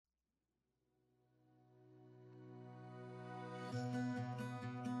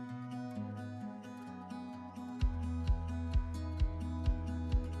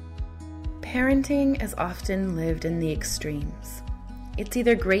Parenting is often lived in the extremes. It's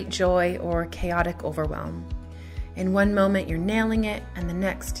either great joy or chaotic overwhelm. In one moment you're nailing it, and the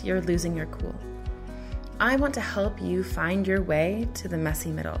next you're losing your cool. I want to help you find your way to the messy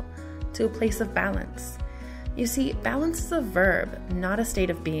middle, to a place of balance. You see, balance is a verb, not a state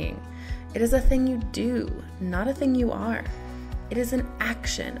of being. It is a thing you do, not a thing you are. It is an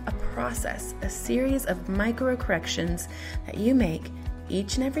action, a process, a series of micro corrections that you make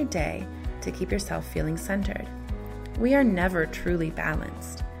each and every day to keep yourself feeling centered. We are never truly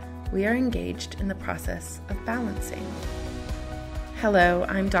balanced. We are engaged in the process of balancing. Hello,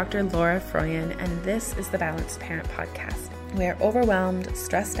 I'm Dr. Laura Froyen, and this is the Balanced Parent Podcast, where overwhelmed,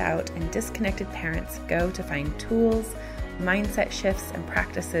 stressed out, and disconnected parents go to find tools, mindset shifts, and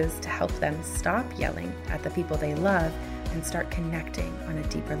practices to help them stop yelling at the people they love and start connecting on a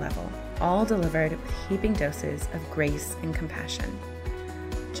deeper level, all delivered with heaping doses of grace and compassion.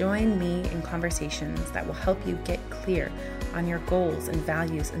 Join me in conversations that will help you get clear on your goals and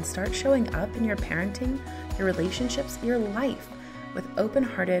values and start showing up in your parenting, your relationships, your life with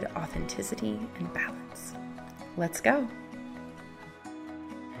open-hearted authenticity and balance. Let's go.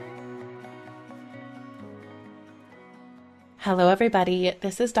 Hello, everybody.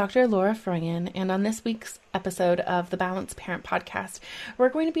 This is Dr. Laura Froyen, and on this week's episode of the Balanced Parent Podcast, we're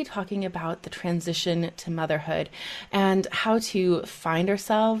going to be talking about the transition to motherhood and how to find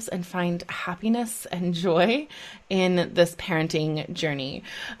ourselves and find happiness and joy in this parenting journey.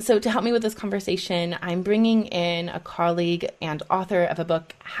 So to help me with this conversation, I'm bringing in a colleague and author of a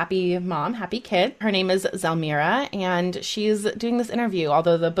book, Happy Mom, Happy Kid. Her name is Zelmira, and she's doing this interview,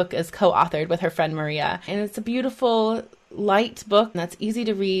 although the book is co-authored with her friend Maria. And it's a beautiful, light book that's easy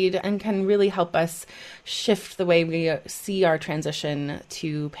to read and can really help us shift the way we see our transition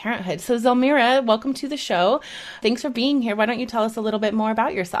to parenthood. So Zelmira, welcome to the show. Thanks for being here. Why don't you tell us a little bit more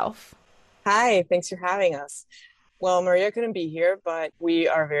about yourself? Hi, thanks for having us. Well, Maria couldn't be here, but we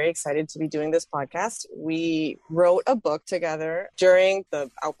are very excited to be doing this podcast. We wrote a book together during the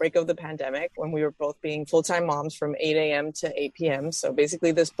outbreak of the pandemic when we were both being full-time moms from 8 a.m. to 8 p.m. So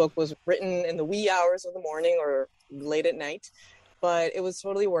basically this book was written in the wee hours of the morning or late at night, but it was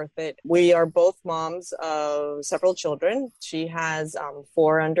totally worth it. We are both moms of several children. She has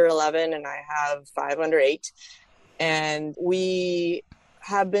 4 under 11 and I have 5 under 8. And we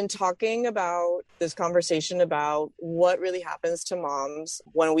have been talking about this conversation about what really happens to moms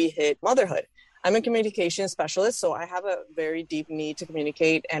when we hit motherhood. I'm a communication specialist, so I have a very deep need to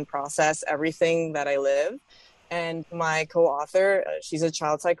communicate and process everything that I live. And my co-author, she's a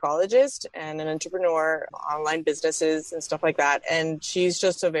child psychologist and an entrepreneur, online businesses and stuff like that. And she's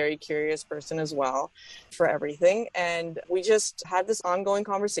just a very curious person as well for everything. And we just had this ongoing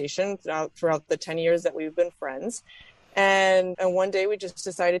conversation throughout the 10 years that we've been friends. And one day we just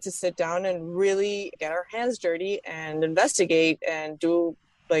decided to sit down and really get our hands dirty and investigate and do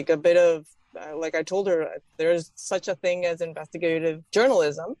like a bit of, like I told her, there's such a thing as investigative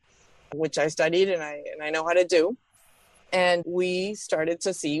journalism, which I studied and I know how to do. And we started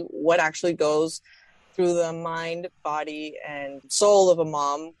to see what actually goes through the mind, body, and soul of a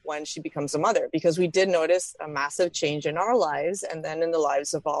mom when she becomes a mother, because we did notice a massive change in our lives and then in the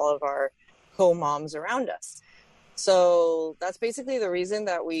lives of all of our co-moms around us. So that's basically the reason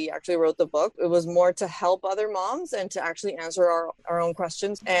that we actually wrote the book. It was more to help other moms and to actually answer our own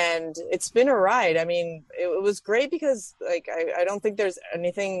questions. And it's been a ride. I mean, it was great because like I don't think there's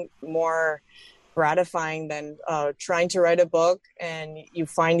anything more gratifying than trying to write a book and you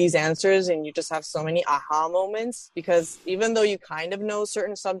find these answers and you just have so many aha moments, because even though you kind of know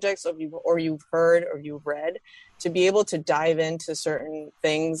certain subjects or you've heard or you've read, to be able to dive into certain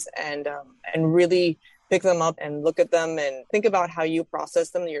things and really pick them up and look at them and think about how you process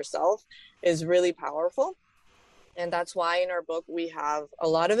them yourself is really powerful. And that's why in our book, we have a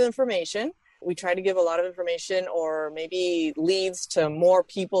lot of information. We try to give a lot of information or maybe leads to more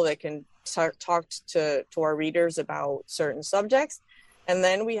people that can talk to our readers about certain subjects. And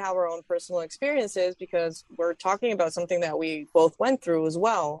then we have our own personal experiences because we're talking about something that we both went through as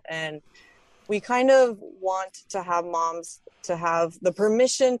well. And we kind of want to have moms to have the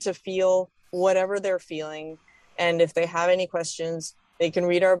permission to feel whatever they're feeling. And if they have any questions, they can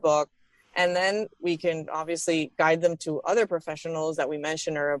read our book. And then we can obviously guide them to other professionals that we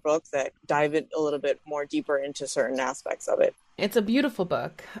mention in our book that dive it a little bit more deeper into certain aspects of it. It's a beautiful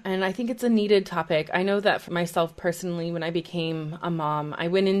book, and I think it's a needed topic. I know that for myself personally, when I became a mom, I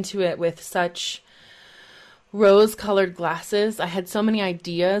went into it with such rose-colored glasses. I had so many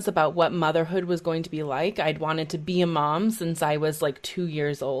ideas about what motherhood was going to be like. I'd wanted to be a mom since I was like 2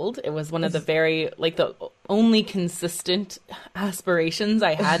 years old. It was one of the the only consistent aspirations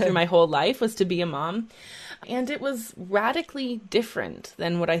I had through my whole life was to be a mom. And it was radically different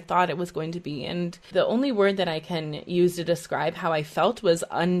than what I thought it was going to be. And the only word that I can use to describe how I felt was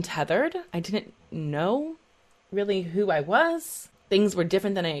untethered. I didn't know really who I was. Things were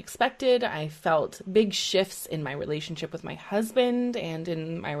different than I expected. I felt big shifts in my relationship with my husband and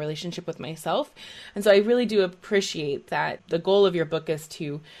in my relationship with myself. And so I really do appreciate that the goal of your book is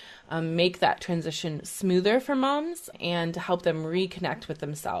to make that transition smoother for moms and to help them reconnect with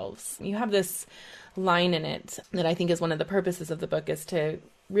themselves. You have this line in it that I think is one of the purposes of the book is to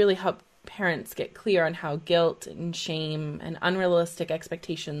really help parents get clear on how guilt and shame and unrealistic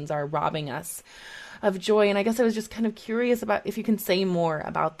expectations are robbing us of joy. And I guess I was just kind of curious about if you can say more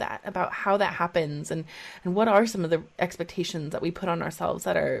about that, about how that happens and what are some of the expectations that we put on ourselves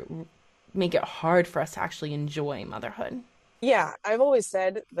that make it hard for us to actually enjoy motherhood. Yeah, I've always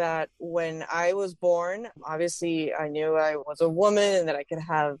said that when I was born, obviously I knew I was a woman and that I could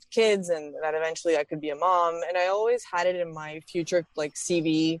have kids and that eventually I could be a mom. And I always had it in my future, like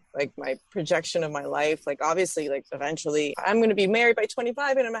CV, like my projection of my life. Like obviously, like eventually I'm going to be married by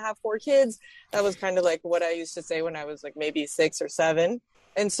 25 and I'm going to have 4 kids. That was kind of like what I used to say when I was like maybe 6 or 7.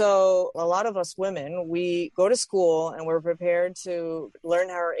 And so a lot of us women, we go to school and we're prepared to learn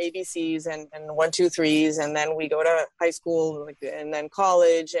our ABCs and 1, 2, 3s. And then we go to high school and then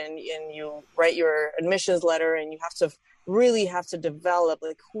college and you write your admissions letter and you really have to develop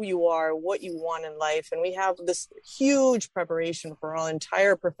like who you are, what you want in life. And we have this huge preparation for our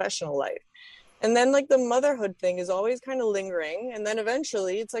entire professional life. And then like the motherhood thing is always kind of lingering. And then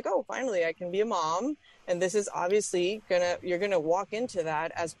eventually it's like, oh, finally I can be a mom. And this is obviously you're going to walk into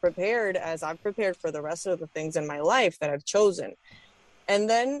that as prepared as I've prepared for the rest of the things in my life that I've chosen. And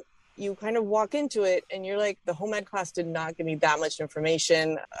then you kind of walk into it and you're like, the home ed class did not give me that much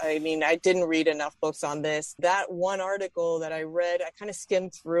information. I mean, I didn't read enough books on this. That one article that I read, I kind of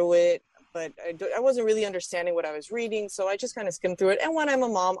skimmed through it, but I wasn't really understanding what I was reading. So I just kind of skimmed through it. And when I'm a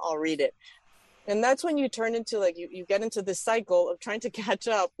mom, I'll read it. And that's when you turn into like, you get into this cycle of trying to catch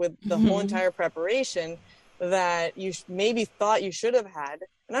up with the whole entire preparation that you maybe thought you should have had.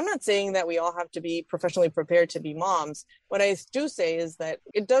 And I'm not saying that we all have to be professionally prepared to be moms. What I do say is that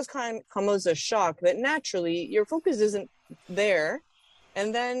it does kind of come as a shock that naturally your focus isn't there.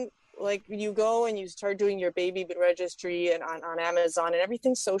 And then like you go and you start doing your baby registry and on Amazon and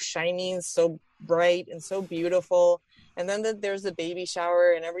everything's so shiny and so bright and so beautiful. And then there's the baby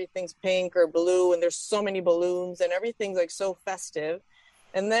shower and everything's pink or blue and there's so many balloons and everything's like so festive.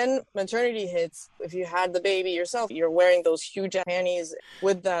 And then maternity hits. If you had the baby yourself, you're wearing those huge panties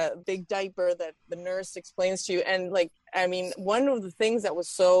with the big diaper that the nurse explains to you. And like, I mean, one of the things that was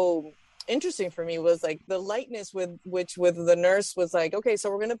so interesting for me was like the lightness with the nurse was like, okay,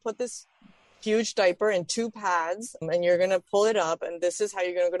 so we're going to put this huge diaper in 2 pads and you're going to pull it up and this is how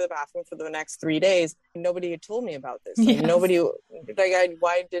you're going to go to the bathroom for the next 3 days. Nobody had told me about this. Like,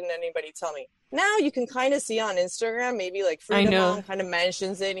 why didn't anybody tell me? Now you can kind of see on Instagram, maybe like Freedom Mom kind of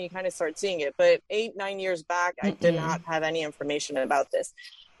mentions it and you kind of start seeing it. But 8-9 years back, I did not have any information about this.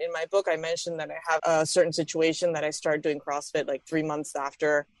 In my book, I mentioned that I have a certain situation that I started doing CrossFit like 3 months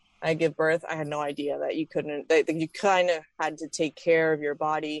after I give birth. I had no idea that you kind of had to take care of your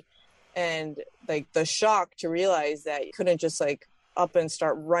body. And like the shock to realize that you couldn't just like up and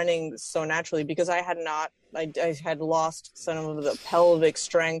start running so naturally because I had lost some of the pelvic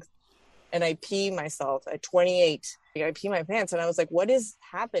strength and I pee myself at 28. I pee my pants and I was like, what is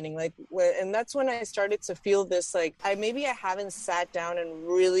happening? Like, and that's when I started to feel this, like, I haven't sat down and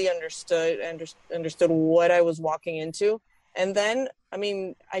really understood what I was walking into. And then, I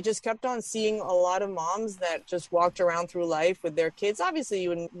mean, I just kept on seeing a lot of moms that just walked around through life with their kids. Obviously, you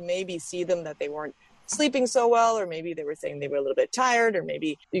would maybe see them that they weren't sleeping so well, or maybe they were saying they were a little bit tired, or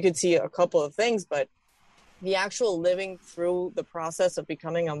maybe you could see a couple of things. But the actual living through the process of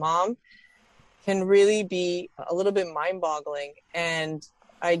becoming a mom can really be a little bit mind-boggling. And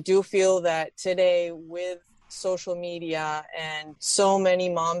I do feel that today with social media and so many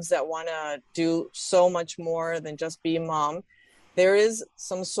moms that want to do so much more than just be a mom, there is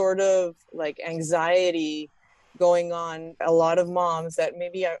some sort of like anxiety going on. A lot of moms that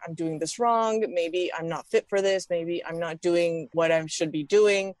maybe I'm doing this wrong, maybe I'm not fit for this, maybe I'm not doing what I should be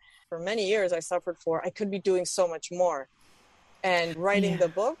doing. For many years I suffered I could be doing so much more. And writing the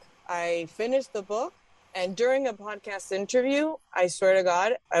book, I finished the book. And during a podcast interview, I swear to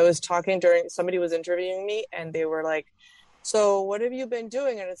God, I was talking somebody was interviewing me and they were like, so what have you been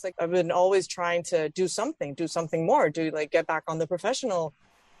doing? And it's like, I've been always trying to do something more, get back on the professional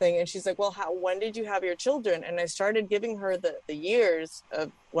thing. And she's like, well, when did you have your children? And I started giving her the years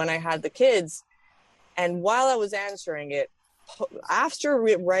of when I had the kids. And while I was answering it, after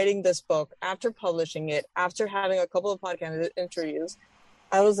writing this book, after publishing it, after having a couple of podcast interviews,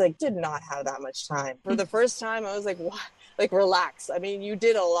 I was like, did not have that much time. For the first time, I was like, what? Like, relax. I mean, you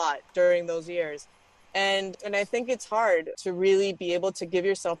did a lot during those years. And I think it's hard to really be able to give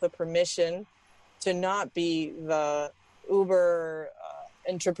yourself the permission to not be the uber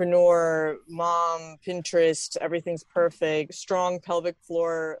entrepreneur, mom, Pinterest, everything's perfect, strong pelvic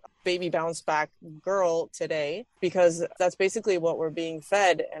floor, baby bounce back girl today, because that's basically what we're being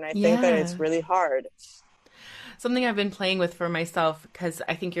fed. And I think that it's really hard. Something I've been playing with for myself, because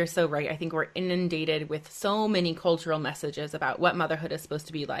I think you're so right. I think we're inundated with so many cultural messages about what motherhood is supposed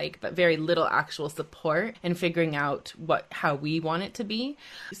to be like, but very little actual support in figuring out how we want it to be.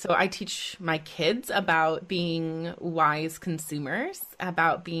 So I teach my kids about being wise consumers,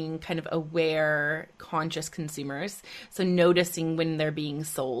 about being kind of aware, conscious consumers. So noticing when they're being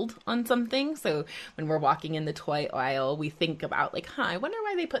sold on something. So when we're walking in the toy aisle, we think about like, I wonder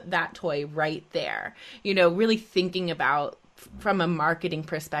why they put that toy right there. Really thinking about from a marketing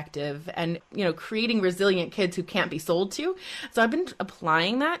perspective and, creating resilient kids who can't be sold to. So I've been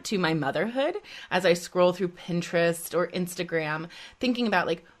applying that to my motherhood as I scroll through Pinterest or Instagram, thinking about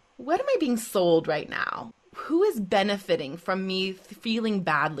like, what am I being sold right now? Who is benefiting from me feeling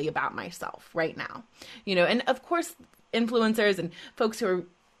badly about myself right now? And of course, influencers and folks who are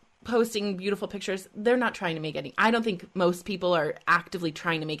posting beautiful pictures, they're not trying to make I don't think most people are actively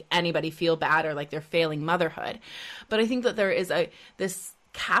trying to make anybody feel bad or like they're failing motherhood. But I think that there is this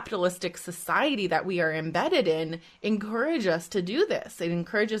capitalistic society that we are embedded in encourage us to do this. It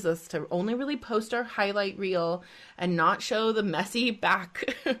encourages us to only really post our highlight reel and not show the messy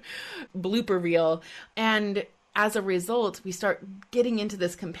back blooper reel. And as a result, we start getting into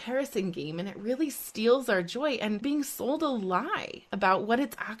this comparison game, and it really steals our joy and being sold a lie about what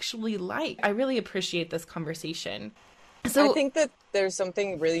it's actually like. I really appreciate this conversation. So I think that there's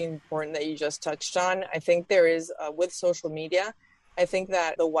something really important that you just touched on. I think there is with social media, I think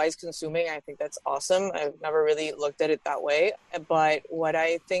that the wise consuming, I think that's awesome. I've never really looked at it that way. But what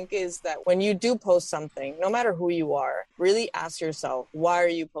I think is that when you do post something, no matter who you are, really ask yourself, why are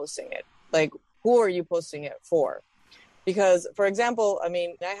you posting it? Like, who are you posting it for? Because, for example, I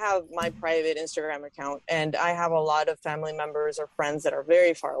mean, I have my private Instagram account and I have a lot of family members or friends that are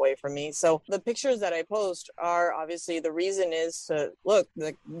very far away from me. So the pictures that I post are obviously the reason is to look,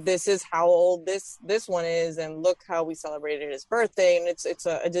 like, this is how old this one is, and look how we celebrated his birthday. And it's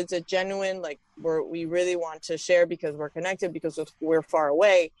a genuine, like, we really want to share because we're connected, because we're far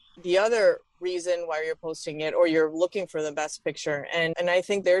away. The other reason why you're posting it, or you're looking for the best picture. And I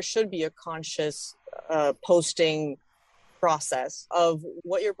think there should be a conscious posting process of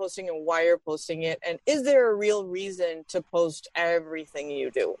what you're posting and why you're posting it. And is there a real reason to post everything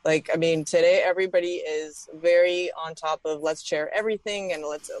you do? Like, I mean, today everybody is very on top of let's share everything and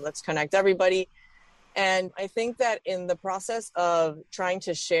let's connect everybody. And I think that in the process of trying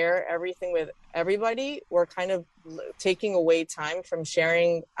to share everything with everybody, we're kind of taking away time from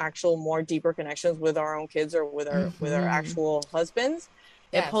sharing actual more deeper connections with our own kids or with our actual husbands.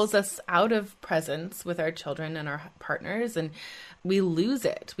 It pulls us out of presence with our children and our partners, and we lose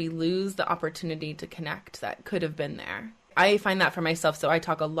it. We lose the opportunity to connect that could have been there. I find that for myself. So I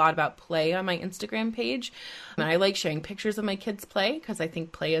talk a lot about play on my Instagram page, and I like sharing pictures of my kids' play because I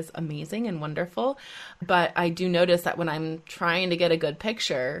think play is amazing and wonderful. But I do notice that when I'm trying to get a good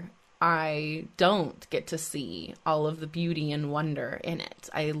picture, I don't get to see all of the beauty and wonder in it.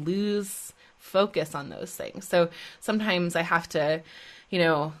 I lose focus on those things. So sometimes I have to,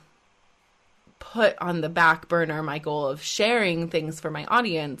 put on the back burner my goal of sharing things for my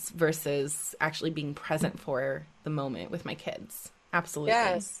audience versus actually being present for the moment with my kids. Absolutely.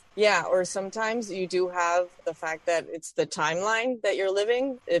 Yes. Yeah. Or sometimes you do have the fact that it's the timeline that you're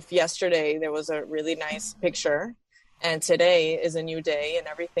living. If yesterday there was a really nice picture and today is a new day and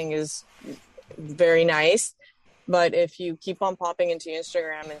everything is very nice, but if you keep on popping into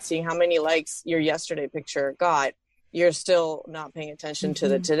Instagram and seeing how many likes your yesterday picture got, you're still not paying attention to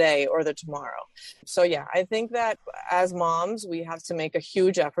the today or the tomorrow. So yeah, I think that as moms, we have to make a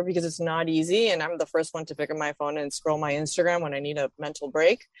huge effort because it's not easy. And I'm the first one to pick up my phone and scroll my Instagram when I need a mental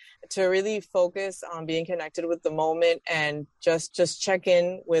break, to really focus on being connected with the moment and just check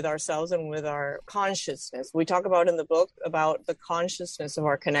in with ourselves and with our consciousness. We talk about in the book about the consciousness of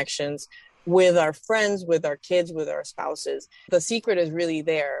our connections with our friends, with our kids, with our spouses. The secret is really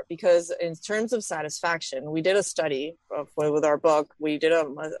there because in terms of satisfaction, we did a study with our book.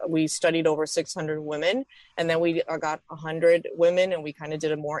 We studied over 600 women, and then we got 100 women, and we kind of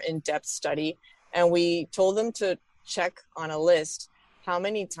did a more in-depth study. And we told them to check on a list how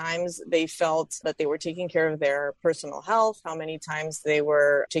many times they felt that they were taking care of their personal health, how many times they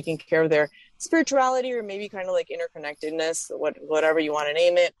were taking care of their spirituality, or maybe kind of like interconnectedness, whatever you want to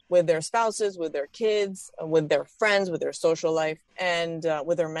name it, with their spouses, with their kids, with their friends, with their social life, and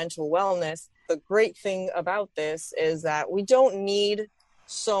with their mental wellness. The great thing about this is that we don't need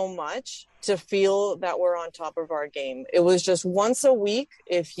so much to feel that we're on top of our game. It was just once a week.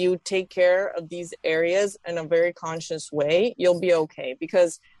 If you take care of these areas in a very conscious way, you'll be okay.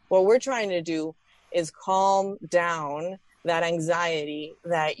 Because what we're trying to do is calm down that anxiety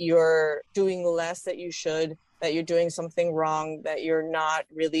that you're doing less that you should, that you're doing something wrong, that you're not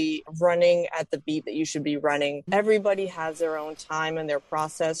really running at the beat that you should be running. Everybody has their own time and their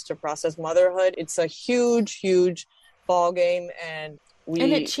process to process motherhood. It's a huge, huge ball game, and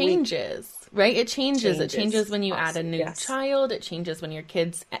it changes, right? It changes. It changes when you add a new yes. child. It changes when your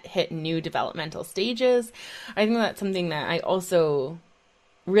kids hit new developmental stages. I think that's something that I also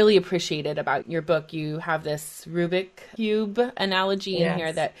really appreciated about your book. You have this Rubik Cube analogy in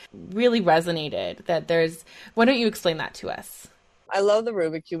here that really resonated. Why don't you explain that to us? I love the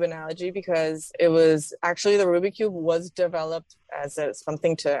Rubik Cube analogy because it was actually, the Rubik Cube was developed as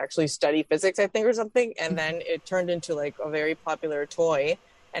something to actually study physics, I think, or something. And then it turned into like a very popular toy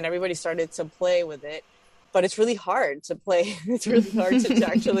and everybody started to play with it. But it's really hard to play. It's really hard to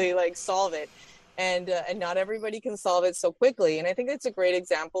actually like solve it. And not everybody can solve it so quickly. And I think it's a great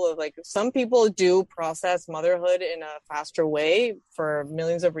example of like, some people do process motherhood in a faster way for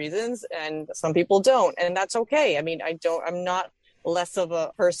millions of reasons, and some people don't. And that's okay. I mean, I'm not less of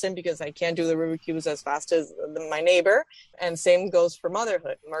a person because I can't do the Rubik's Cubes as fast as my neighbor. And same goes for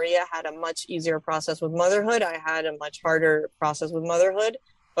motherhood. Maria had a much easier process with motherhood. I had a much harder process with motherhood.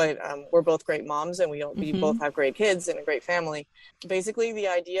 But we're both great moms, and we both have great kids and a great family. Basically, the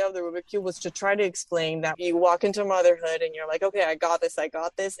idea of the Rubik's Cube was to try to explain that you walk into motherhood and you're like, okay, I got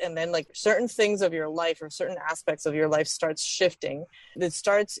this. And then like certain things of your life or certain aspects of your life starts shifting. It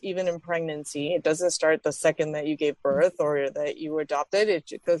starts even in pregnancy. It doesn't start the second that you gave birth or that you were adopted.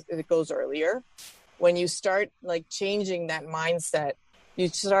 It goes earlier. When you start like changing that mindset, you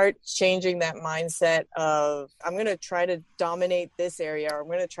start changing that mindset of, I'm going to try to dominate this area, or I'm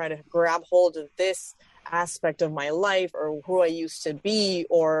going to try to grab hold of this aspect of my life, or who I used to be,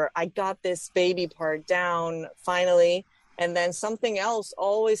 or I got this baby part down finally. And then something else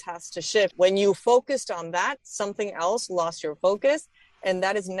always has to shift. When you focused on that, something else lost your focus, and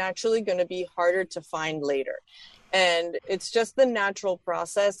that is naturally going to be harder to find later. And it's just the natural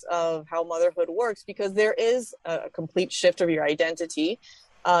process of how motherhood works, because there is a complete shift of your identity.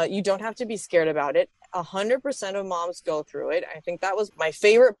 You don't have to be scared about it. 100% of moms go through it. I think that was my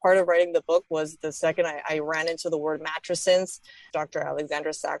favorite part of writing the book, was the second I ran into the word matrescence. Dr.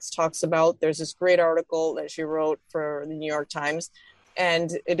 Alexandra Sachs talks about, there's this great article that she wrote for the New York Times,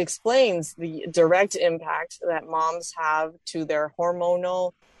 and it explains the direct impact that moms have to their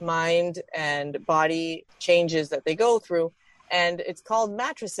hormonal, mind, and body changes that they go through. And it's called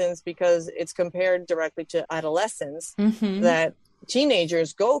matrescence because it's compared directly to adolescence, that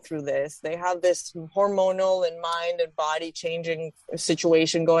teenagers go through this. They have this hormonal and mind and body changing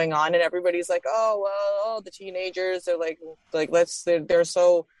situation going on, and everybody's like, the teenagers are they're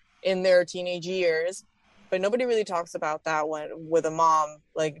so in their teenage years. But nobody really talks about that with a mom,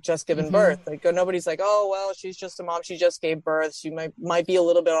 like, just given birth. Like, nobody's like, oh, well, she's just a mom. She just gave birth. She might be a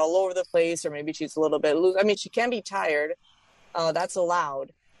little bit all over the place, or maybe she's a little bit loose. I mean, she can be tired. That's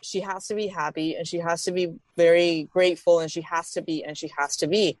allowed. She has to be happy, and she has to be very grateful, and she has to be.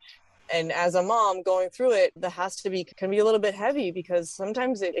 And as a mom going through it, can be a little bit heavy, because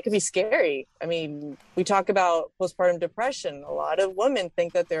sometimes it can be scary. I mean, we talk about postpartum depression. A lot of women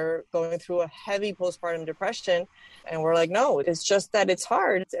think that they're going through a heavy postpartum depression. And we're like, no, it's just that it's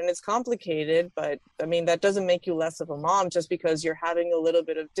hard and it's complicated. But I mean, that doesn't make you less of a mom just because you're having a little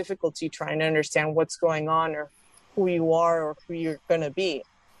bit of difficulty trying to understand what's going on, or who you are, or who you're going to be.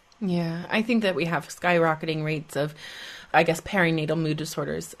 Yeah, I think that we have skyrocketing rates of, I guess, perinatal mood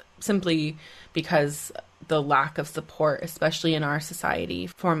disorders, simply because the lack of support, especially in our society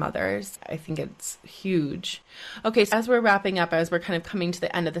for mothers. I think it's huge. Okay, so as we're wrapping up, as we're kind of coming to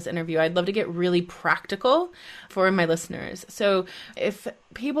the end of this interview, I'd love to get really practical for my listeners. So if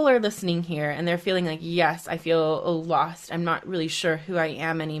people are listening here and they're feeling like, yes, I feel lost, I'm not really sure who I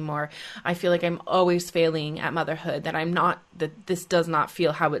am anymore, I feel like I'm always failing at motherhood, that this does not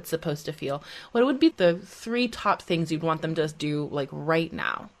feel how it's supposed to feel, what would be the 3 top things you'd want them to do like right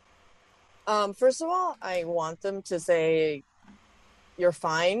now? First of all, I want them to say, you're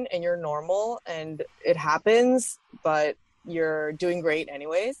fine and you're normal and it happens, but you're doing great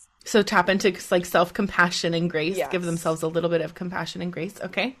anyways. So tap into like self-compassion and grace, Yes. Give themselves a little bit of compassion and grace.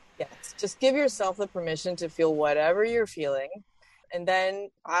 Okay. Yes. Just give yourself the permission to feel whatever you're feeling. And then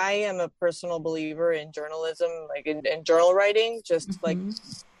I am a personal believer in journalism, like in journal writing, just like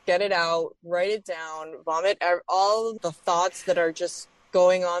get it out, write it down, vomit all the thoughts that are just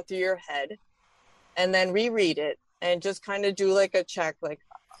going on through your head, and then reread it and just kind of do like a check, like,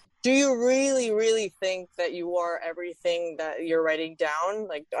 do you really think that you are everything that you're writing down?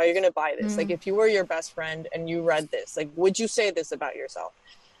 Like, are you going to buy this? Like, if you were your best friend and you read this, like, would you say this about yourself?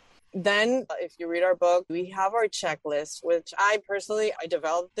 Then if you read our book, we have our checklist, which I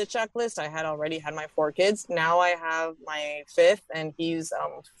developed the checklist. I had already had my 4 kids. Now I have my 5th and he's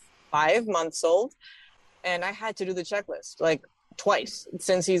 5 months old. And I had to do the checklist like twice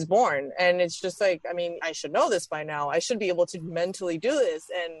since he's born. And it's just like, I mean, I should know this by now. I should be able to mentally do this.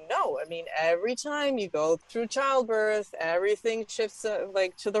 And no, I mean, every time you go through childbirth, everything shifts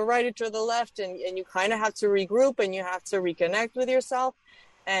like to the right or to the left. And you kind of have to regroup and you have to reconnect with yourself.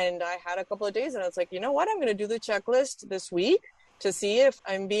 And I had a couple of days and I was like, you know what? I'm going to do the checklist this week to see if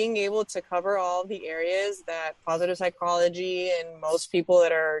I'm being able to cover all the areas that positive psychology and most people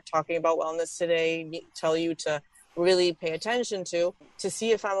that are talking about wellness today tell you to really pay attention to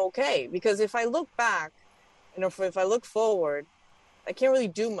see if I'm okay. Because if I look back, and if I look forward, I can't really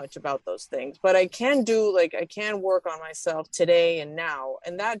do much about those things, but I can work on myself today and now.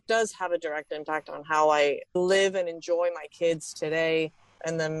 And that does have a direct impact on how I live and enjoy my kids today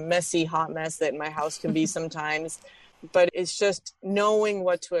and the messy, hot mess that my house can be sometimes. But it's just knowing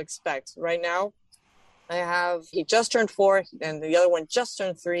what to expect. Right now, he just turned 4 and the other one just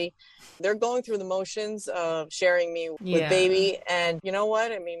turned 3. They're going through the motions of sharing me with baby. And you know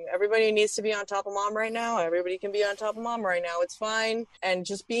what? I mean, everybody needs to be on top of mom right now. Everybody can be on top of mom right now. It's fine. And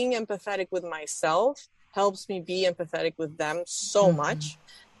just being empathetic with myself helps me be empathetic with them so much.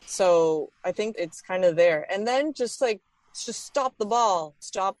 So I think it's kind of there. And then just stop the ball.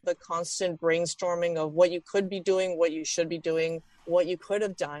 Stop the constant brainstorming of what you could be doing, what you should be doing, what you could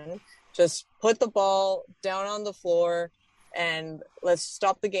have done. Just put the ball down on the floor and let's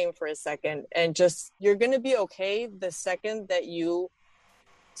stop the game for a second. And you're going to be okay the second that you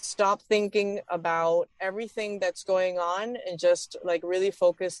stop thinking about everything that's going on and just like really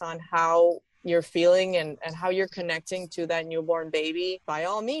focus on how you're feeling and how you're connecting to that newborn baby. By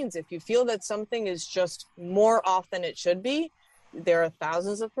all means, if you feel that something is just more off than it should be, there are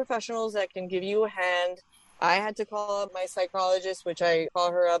thousands of professionals that can give you a hand. I had to call up my psychologist, which I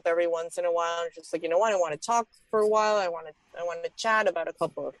call her up every once in a while. And just like, you know what, I want to talk for a while. I want to chat about a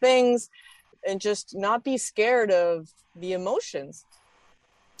couple of things and just not be scared of the emotions.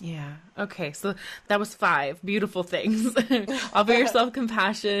 Yeah. Okay. So that was 5 beautiful things. Offer yourself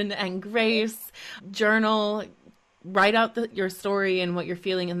compassion and grace, journal, write out your story and what you're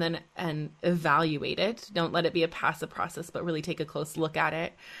feeling and evaluate it. Don't let it be a passive process, but really take a close look at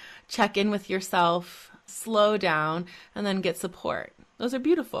it. Check in with yourself, slow down, and then get support. Those are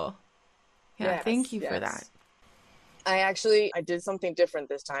beautiful. Yeah. Yes, thank you for that. I did something different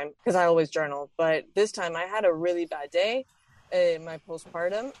this time because I always journal, but this time I had a really bad day in my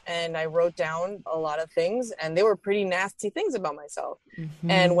postpartum and I wrote down a lot of things and they were pretty nasty things about myself.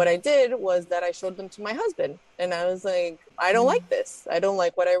 And what I did was that I showed them to my husband and I was like, I don't like this. I don't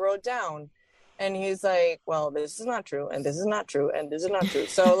like what I wrote down. And he's like, well, this is not true. And this is not true. And this is not true.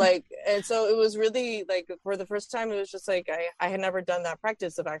 So and so it was really like, for the first time, it was just like, I had never done that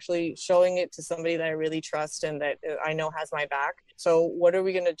practice of actually showing it to somebody that I really trust and that I know has my back. So what are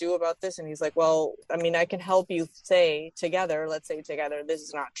we going to do about this? And he's like, well, I mean, I can help you let's say together, this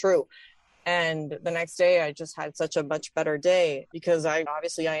is not true. And the next day I just had such a much better day because I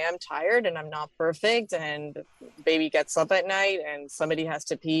am tired and I'm not perfect and baby gets up at night and somebody has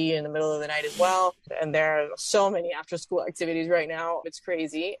to pee in the middle of the night as well. And there are so many after school activities right now. It's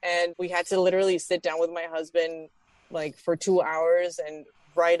crazy. And we had to literally sit down with my husband like for 2 hours and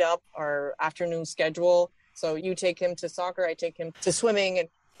write up our afternoon schedule. So you take him to soccer, I take him to swimming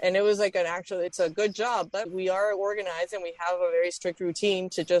and it was like it's a good job, but we are organized and we have a very strict routine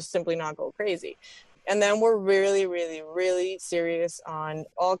to just simply not go crazy. And then we're really, really, really serious on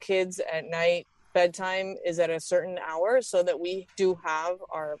all kids at night. Bedtime is at a certain hour so that we do have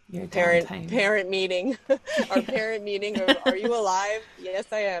our parent meeting, our parent meeting of, are you alive? Yes,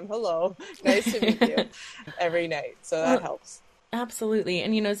 I am. Hello. Nice to meet you every night. So that helps. Absolutely.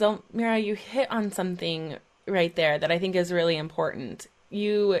 And, Zelmira, you hit on something right there that I think is really important.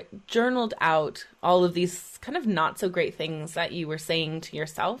 You journaled out all of these kind of not so great things that you were saying to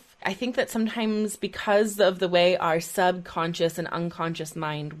yourself. I think that sometimes because of the way our subconscious and unconscious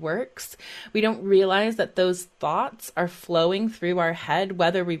mind works, we don't realize that those thoughts are flowing through our head,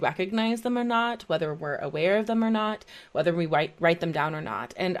 whether we recognize them or not, whether we're aware of them or not, whether we write them down or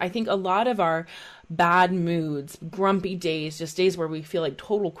not. And I think a lot of our bad moods, grumpy days, just days where we feel like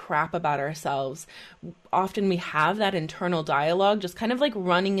total crap about ourselves, often we have that internal dialogue just kind of like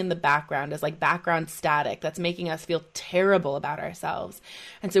running in the background as like background static that's making us feel terrible about ourselves.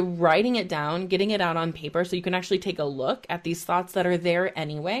 And so writing it down, getting it out on paper so you can actually take a look at these thoughts that are there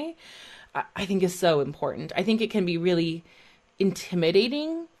anyway, I think is so important. I think it can be really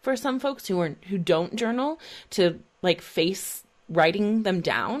intimidating for some folks who don't journal to like face writing them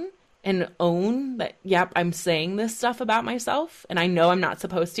down and own that, yep, I'm saying this stuff about myself and I know I'm not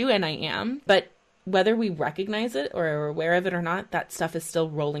supposed to, and I am. But whether we recognize it or are aware of it or not, that stuff is still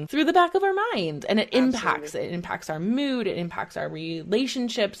rolling through the back of our mind, and it impacts it. It impacts our mood. It impacts our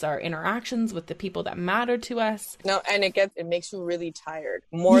relationships, our interactions with the people that matter to us. No, and it makes you really tired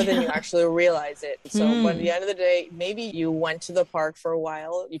more than you actually realize it. So but at the end of the day, maybe you went to the park for a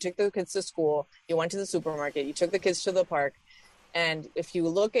while, you took the kids to school, you went to the supermarket, you took the kids to the park. And if you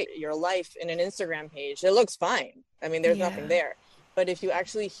look at your life in an Instagram page, it looks fine. I mean, there's nothing there. But if you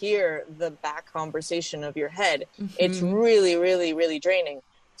actually hear the back conversation of your head, it's really, really, really draining.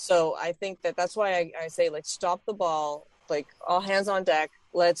 So I think that's why I say, like, stop the ball, like all hands on deck.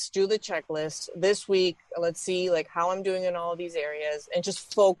 Let's do the checklist this week. Let's see like how I'm doing in all these areas and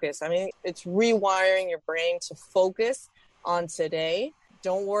just focus. I mean, it's rewiring your brain to focus on today.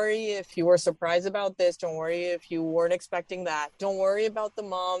 Don't worry if you were surprised about this. Don't worry if you weren't expecting that. Don't worry about the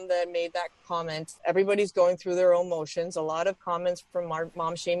mom that made that comment. Everybody's going through their own motions. A lot of comments from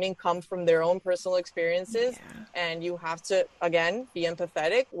mom shaming come from their own personal experiences. And you have to, again, be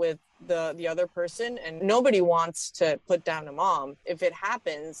empathetic with the other person. And nobody wants to put down a mom. If it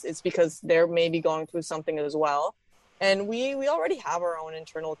happens, it's because they're maybe going through something as well. And we already have our own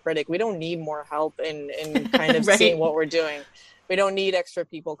internal critic. We don't need more help in kind of seeing what we're doing. We don't need extra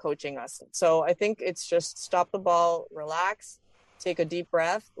people coaching us. So I think it's just stop the ball, relax, take a deep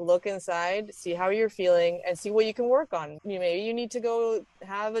breath, look inside, see how you're feeling, and see what you can work on. Maybe you need to go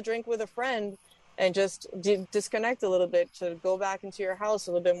have a drink with a friend and just disconnect a little bit to go back into your house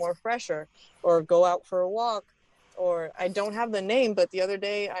a little bit more fresher, or go out for a walk. Or I don't have the name, but the other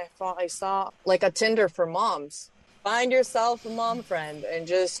day I saw like a Tinder for moms. Find yourself a mom friend and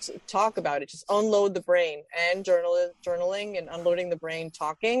just talk about it. Just unload the brain. And journaling and unloading the brain,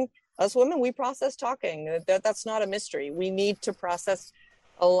 talking. Us women, we process talking. That's not a mystery. We need to process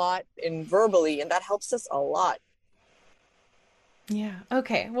a lot verbally, and that helps us a lot. Yeah.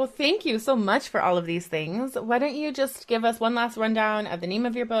 Okay. Well, thank you so much for all of these things. Why don't you just give us one last rundown of the name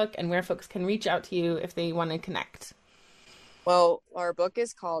of your book and where folks can reach out to you if they want to connect? Well, our book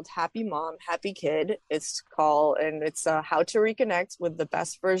is called Happy Mom, Happy Kid. It's how to reconnect with the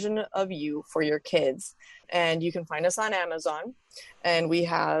best version of you for your kids. And you can find us on Amazon. And we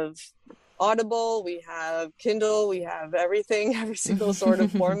have Audible, we have Kindle, we have everything, every single sort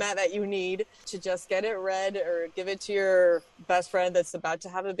of format that you need to just get it read or give it to your best friend that's about to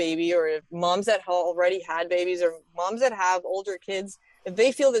have a baby, or if moms that already had babies, or moms that have older kids. If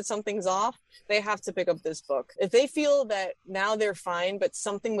they feel that something's off, they have to pick up this book. If they feel that now they're fine, but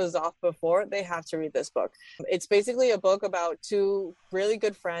something was off before, they have to read this book. It's basically a book about two really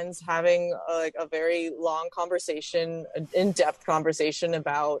good friends having a very long conversation, an in-depth conversation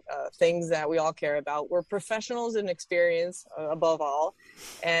about things that we all care about. We're professionals in experience above all.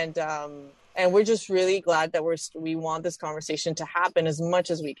 And we're just really glad that we want this conversation to happen as much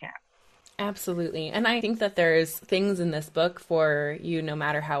as we can. Absolutely. And I think that there's things in this book for you no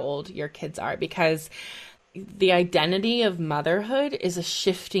matter how old your kids are, because the identity of motherhood is a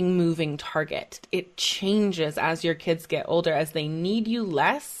shifting, moving target. It changes as your kids get older, as they need you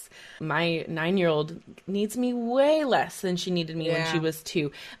less. My 9-year-old needs me way less than she needed me when she was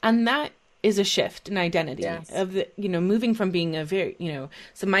 2. And that is a shift in identity of the, moving from being a very,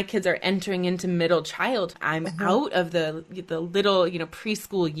 so my kids are entering into middle child. I'm out of the little,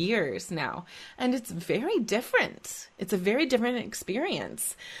 preschool years now. And it's very different. It's a very different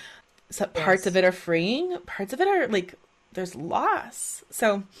experience. So parts of it are freeing, parts of it are like, there's loss.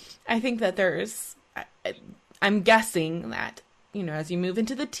 So I think that there's I'm guessing that, as you move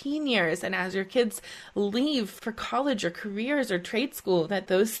into the teen years and as your kids leave for college or careers or trade school, that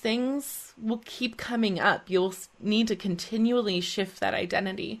those things will keep coming up. You'll need to continually shift that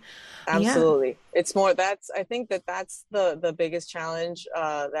identity. Absolutely. Yeah. It's more, I think that's the biggest challenge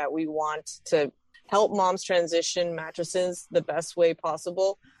that we want to help moms transition mattresses the best way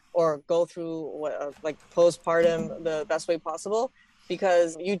possible, or go through like postpartum the best way possible.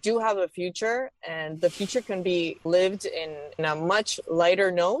 Because you do have a future, and the future can be lived in a much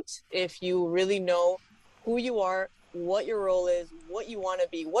lighter note if you really know who you are, what your role is, what you want to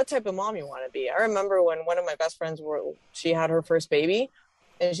be, what type of mom you want to be. I remember when one of my best friends she had her first baby,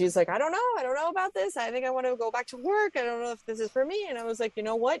 and she's like, I don't know about this. I think I want to go back to work. I don't know if this is for me. And I was like, you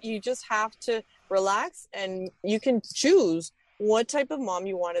know what? You just have to relax, and you can choose what type of mom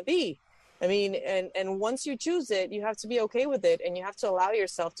you want to be. I mean, and once you choose it, you have to be okay with it, and you have to allow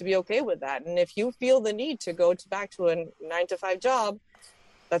yourself to be okay with that. And if you feel the need to go back to a 9-to-5 job,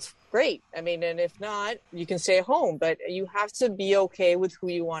 that's great. I mean, and if not, you can stay at home, but you have to be okay with who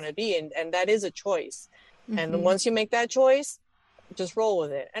you want to be. And that is a choice. Mm-hmm. And once you make that choice, just roll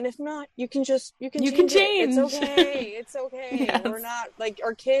with it. And if not, you can change. It's okay. It's okay. Yes. We're not like,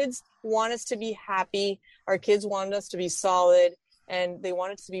 our kids want us to be happy. Our kids want us to be solid. And they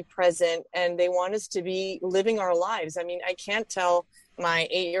want us to be present, and they want us to be living our lives. I mean, I can't tell my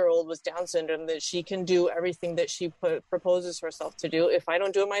 8-year-old with Down syndrome that she can do everything that she proposes herself to do if I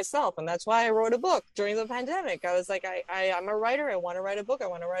don't do it myself. And that's why I wrote a book during the pandemic. I was like, I'm a writer. I want to write a book.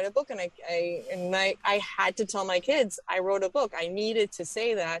 And I had to tell my kids I wrote a book. I needed to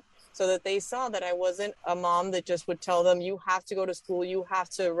say that, so that they saw that I wasn't a mom that just would tell them, you have to go to school, you have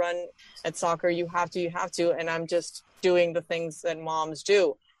to run at soccer, you have to, and I'm just doing the things that moms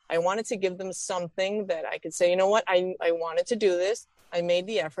do. I wanted to give them something that I could say, you know what, I wanted to do this, I made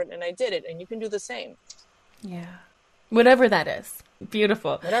the effort, and I did it, and you can do the same. Yeah. Whatever that is.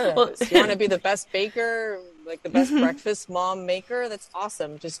 Beautiful. Whatever that is. You want to be the best baker, like the best breakfast mom maker? That's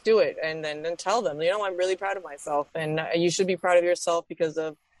awesome. Just do it, and then tell them, I'm really proud of myself, and you should be proud of yourself because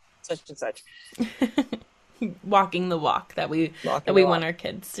of such and such. Walking the walk that we want our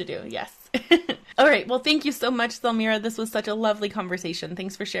kids to do. Yes. All right. Well, thank you so much, Zelmira. This was such a lovely conversation.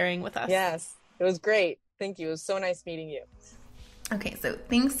 Thanks for sharing with us. Yes, it was great. Thank you. It was so nice meeting you. Okay, so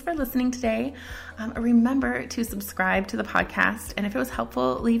thanks for listening today. Remember to subscribe to the podcast, and if it was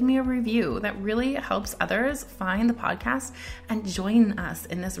helpful, leave me a review. That really helps others find the podcast and join us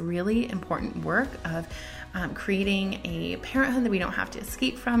in this really important work of creating a parenthood that we don't have to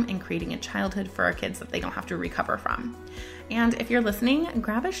escape from, and creating a childhood for our kids that they don't have to recover from. And if you're listening,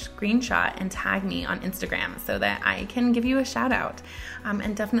 grab a screenshot and tag me on Instagram so that I can give you a shout out.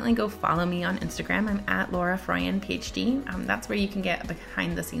 And definitely go follow me on Instagram. I'm at Laura Froyen, PhD. That's where you can get a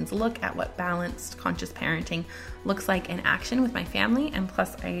behind the scenes look at what balanced conscious parenting looks like in action with my family. And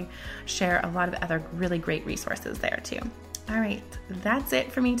plus I share a lot of other really great resources there too. All right, that's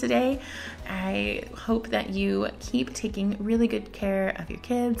it for me today. I hope that you keep taking really good care of your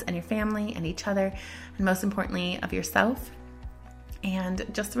kids and your family and each other, and most importantly, of yourself.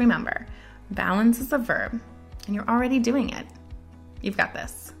 And just remember, balance is a verb, and you're already doing it. You've got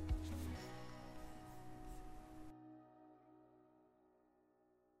this.